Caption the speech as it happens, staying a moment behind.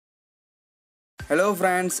Hello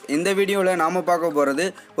friends, இந்த வீடியோல நாம பார்க்க போறது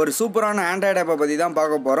ஒரு சூப்பரான Android app பத்தி தான்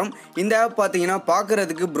பார்க்க போறோம். இந்த app பாத்தீங்கன்னா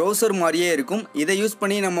பார்க்கிறதுக்கு browser மாதிரியே இருக்கும். இதை யூஸ்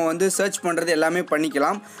பண்ணி நம்ம வந்து சர்ச் பண்றது எல்லாமே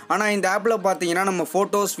பண்ணிக்கலாம். ஆனா இந்த appல பாத்தீங்கன்னா நம்ம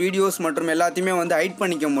போட்டோஸ், வீடியோஸ் மற்றும் எல்லாத்தையுமே வந்து ஹைட்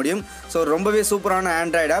பண்ணிக்க முடியும். சோ ரொம்பவே சூப்பரான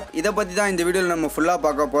Android app. இத பத்தி தான் இந்த வீடியோல நம்ம ஃபுல்லா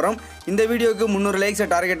பார்க்க போறோம். இந்த வீடியோக்கு 300 லைக்ஸ்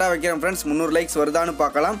டார்கெட்டா வைக்கிறேன் फ्रेंड्स. 300 லைக்ஸ் வருதான்னு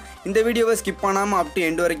பார்க்கலாம். இந்த வீடியோவை ஸ்கிப் பண்ணாம அப் டு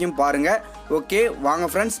எண்ட் வரைக்கும் பாருங்க. ஓகே, வாங்க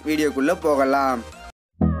फ्रेंड्स வீடியோக்குள்ள போகலாம்.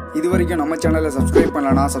 இதுவரைக்கும் நம்ம சேனலை சப்ஸ்கிரைப்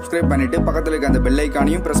பண்ணலனா சப்ஸ்கிரைப் பண்ணிட்டு பக்கத்துல இருக்க அந்த பெல்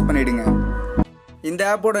ஐகானையும் பிரஸ் பண்ணிடுங்க. இந்த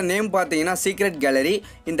ஆப்போட நேம் பார்த்தீங்கன்னா சீக்ரெட் கேலரி.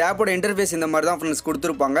 இந்த ஆப்போட இன்டர்ஃபேஸ் இந்த மாதிரி தான் ஃப்ரெண்ட்ஸ்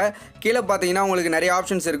கொடுத்துருப்பாங்க. கீழே பார்த்தீங்கன்னா உங்களுக்கு நிறைய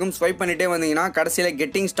ஆப்ஷன்ஸ் இருக்கும். ஸ்வைப் பண்ணிட்டே வந்தீங்கன்னா கடைசியில்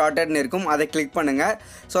கெட்டிங் ஸ்டார்டட்னு இருக்கும். அதை கிளிக் பண்ணுங்கள்.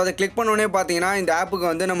 ஸோ அதை கிளிக் பண்ணோடனே பார்த்தீங்கன்னா இந்த ஆப்புக்கு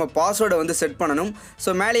வந்து நம்ம பாஸ்வேர்டை வந்து செட் பண்ணணும்.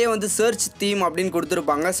 ஸோ மேலேயே வந்து சர்ச் தீம் அப்படின்னு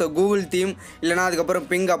கொடுத்துருப்பாங்க. ஸோ கூகுள் தீம் இல்லைனா அதுக்கப்புறம்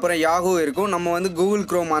பிங் அப்புறம் யாஹூ இருக்கும். நம்ம வந்து கூகுள்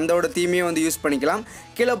க்ரோம் அந்தோட தீமையே வந்து யூஸ் பண்ணிக்கலாம்.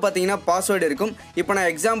 கீழே பார்த்தீங்கன்னா பாஸ்வேர்டு இருக்கும். இப்போ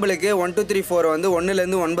நான் எக்ஸாம்பிளுக்கு 1 2 3 4 வந்து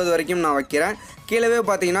 1லேருந்து 9 வரைக்கும் நான் வைக்கிறேன். கீழவே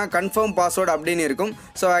பார்த்தீங்கன்னா கன்ஃபார்ம் பாஸ்வேர்டு அப்படின்னு இருக்கும்.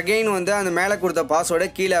 ஸோ அகெயின் வந்து அந்த மேலே கொடுத்த பாஸ்வேர்டை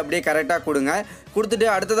கீழே அப்படியே கரெக்டாக கொடுங்க. கொடுத்துட்டு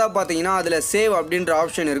அடுத்ததாக பார்த்தீங்கன்னா அதில் சேவ் அப்படின்ற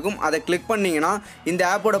ஆப்ஷன் இருக்கும். அதை கிளிக் பண்ணிங்கன்னா இந்த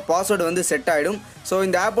ஆப்போட பாஸ்வேர்டு வந்து செட் ஆகிடும். ஸோ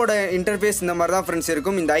இந்த ஆப்போட இன்டர்ஃபேஸ் இந்த மாதிரி தான் ஃப்ரெண்ட்ஸ்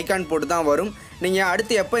இருக்கும். இந்த ஐகான் போட்டு தான் வரும். நீங்கள்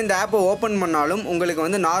அடுத்து எப்போ இந்த ஆப்பை ஓப்பன் பண்ணாலும் உங்களுக்கு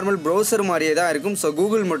வந்து நார்மல் ப்ரௌசர் மாதிரியே தான் இருக்கும். ஸோ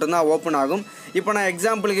கூகுள் மட்டும்தான் ஓப்பன் ஆகும். இப்போ நான்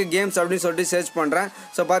எக்ஸாம்பிளுக்கு கேம்ஸ் அப்படின்னு சொல்லிட்டு சர்ச் பண்ணுறேன்.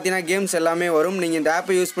 ஸோ பார்த்தீங்கன்னா கேம்ஸ் எல்லாமே வரும். நீங்கள் இந்த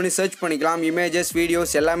ஆப்பை யூஸ் பண்ணி சர்ச் பண்ணிக்கலாம். இமேஜஸ்,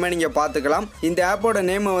 வீடியோஸ் எல்லாமே நீங்கள் பார்த்துக்கலாம். இந்த ஆப்போட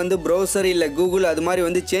நேமை வந்து ப்ரௌசர் இல்லை கூகுள் அது மாதிரி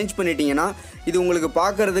வந்து சேஞ்ச் பண்ணிட்டீங்கன்னா இது உங்களுக்கு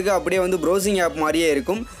பார்க்குறதுக்கு அப்படியே வந்து ப்ரௌசிங் ஆப் மாதிரியே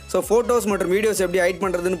இருக்கும். ஸோ ஃபோட்டோஸ் மற்றும் வீடியோஸ் எப்படி ஹைட்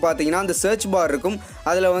பண்ணுறதுன்னு பார்த்தீங்கன்னா அந்த சர்ச் பார் இருக்கும்.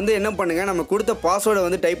 அதில் வந்து என்ன பண்ணுங்கள், நம்ம கொடுத்த பாஸ்வேர்டை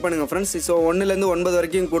வந்து டைப் பண்ணுங்கள் ஃப்ரெண்ட்ஸ். ஸோ 1லேருந்து 9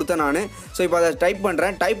 வரைக்கும் கொடுத்தேன் நான். ஸோ இப்போ அதை டைப்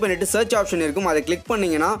பண்ணுறேன். டைப் பண்ணிவிட்டு சர்ச் ஆப்ஷன் இருக்கும். அதை கிளிக்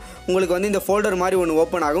பண்ணிங்கன்னா உங்களுக்கு வந்து இந்த ஃபோல்டர் மாதிரி ஒன்று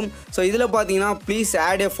ஓப்பன் ஆகும். ஸோ இதில் பார்த்தீங்கன்னா ப்ளீஸ்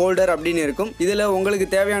ஆட் ஏ ஃபோல்டர் அப்படின்னு இருக்கும். இதில் உங்களுக்கு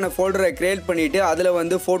தேவையான ஃபோல்டரை க்ரியேட் பண்ணிவிட்டு அதில்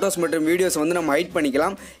வந்து ஃபோட்டோஸ் மற்றும் வீடியோஸ் வந்து நம்ம ஹைட்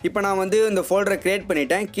பண்ணிக்கலாம். இப்போ நான் வந்து இந்த ஃபோல்டரை க்ரியேட்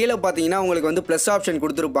பண்ணிட்டேன். கீழே பார்த்தீங்கன்னா உங்களுக்கு வந்து ப்ளஸ் ஆப்ஷன்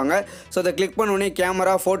கொடுத்துருப்பாங்க. ஸோ அதை கிளிக் பண்ணோடனே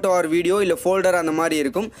கேமரா, ஃபோட்டோ ஆர் வீடியோ இல்லை ஃபோல்டர் அந்த மாதிரி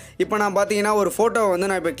இருக்கும். இப்போ நான் பார்த்தீங்கன்னா ஒரு ஃபோட்டோவை வந்து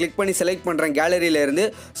நான் இப்போ கிளிக் பண்ணி செலக்ட் பண்ணுறேன் கேலரியிலேருந்து.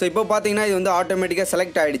 ஸோ இப்போ பார்த்தீங்கன்னா இது வந்து ஆட்டோமேட்டிக்காக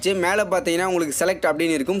செலக்ட் ஆகிடுச்சு. மேலே பார்த்தீங்கன்னா உங்களுக்கு செலக்ட்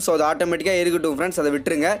அப்படின்னு இருக்கும். ஸோ அது ஆட்டோமேட்டிக்காக இருக்கட்டும் ஃப்ரெண்ட்ஸ், அதை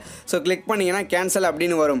விட்டுருங்க. ஸோ கிளிக் பண்ணிங்கன்னா கேன்சல்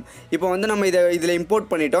அப்படின்னு வரும். இப்போ வந்து நம்ம இதில் இம்போர்ட்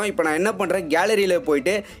பண்ணிட்டோம். இப்போ நான் என்ன பண்ணுறேன், கேலரியில்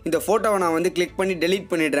போயிட்டு இந்த ஃபோட்டோவை நான் வந்து கிளிக் பண்ணி டெலீட்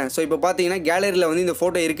பண்ணிடுறேன். ஸோ இப்போ பார்த்தீங்கன்னா கேலரியில் வந்து இந்த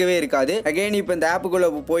ஃபோட்டோ இருக்கவே இருக்காது. அகைன் இப்போ இந்த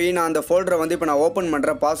ஆப்புக்குள்ளே போய் நான் அந்த ஃபோல்டரை வந்து இப்போ நான் ஓப்பன்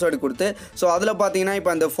பண்ணுறேன் பாஸ்வேர்டு கொடுத்து. ஸோ அதில் பார்த்தீங்கன்னா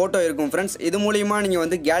இப்போ அந்த ஃபோட்டோ இருக்கும் ஃப்ரெண்ட்ஸ். இது மூலிமா நீங்கள்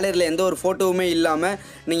வந்து கேலரியில் எந்த ஒரு ஃபோட்டோவுமே இல்லாமல்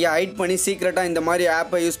நீங்கள் ஹைட் பண்ணி சீக்ரெட்டாக இந்த மாதிரி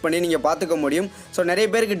ஆப்பை யூஸ் பண்ணி நீங்கள் பார்த்துக்க முடியும். ஸோ நிறைய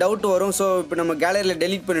பேருக்கு டவுட் வரும். ஸோ இப்போ நம்ம கேலரியில்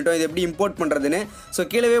டெலீட் பண்ணிட்டோம், இது எப்படி இம்போர்ட் பண்ணுறதுன்னு. ஸோ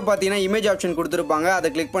கீழவே பார்த்தீங்கன்னா இமேஜ் ஆப்ஷன் கொடுத்துருப்பாங்க. அதை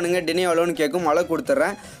கிளிக் பண்ணுங்கள். டினே அலோன்னு கேட்கும். அலோ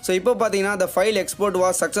கொடுத்துட்றேன். ஸோ இப்போ பார்த்தீங்கன்னா அந்த ஃபைல் எக்ஸ்போர்ட்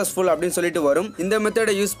வாஸ் சக்ஸஸ்ஃபுல் அப்படின்னு சொல்லிட்டு வரும். இந்த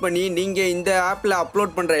மெத்தடை யூஸ் பண்ணி நீங்கள் இந்த ஆப்பில்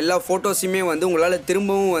அப்லோட் பண்ணுற எல்லா ஃபோட்டோஸுமே வந்து உங்களால்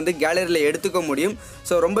திரும்பவும் வந்து கேலரியில் எடுத்துக்க முடியும்.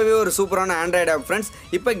 ஸோ ரொம்பவே ஒரு சூப்பரான ஆண்ட்ராய்டு ஆப் ஃப்ரெண்ட்ஸ்.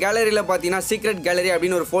 இப்போ கேலரியில் பார்த்தீங்கன்னா சீக்ரெட் கேலரி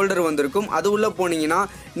அப்படின்னு ஒரு ஃபோல்டர் வந்திருக்கும். அது உள்ளே போனீங்கன்னா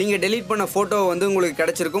நீங்கள் டெலீட் பண்ண ஃபோட்டோ வந்து உங்களுக்கு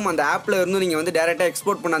கிடச்சிருக்கும். அந்த ஆப்பில் இருந்து நீங்கள் வந்து டேரெக்டாக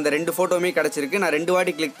எக்ஸ்போர்ட் பண்ண அந்த 2 ஃபோட்டோவுமே கிடச்சிருக்கு. நான் 2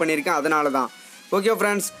 வாட்டி கிளிக் பண்ணியிருக்கேன், அதனால தான். ஓகே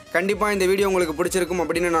ஃப்ரெண்ட்ஸ், கண்டிப்பாக இந்த வீடியோ உங்களுக்கு பிடிச்சிருக்கும்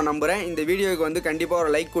அப்படின்னு நான் நம்புகிறேன். இந்த வீடியோவுக்கு வந்து கண்டிப்பாக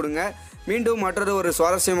ஒரு லைக் கொடுங்க. மீண்டும் மற்றொரு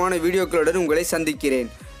சுவாரஸ்யமான வீடியோக்களுடன் உங்களை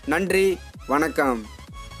சந்திக்கிறேன். நன்றி, வணக்கம்.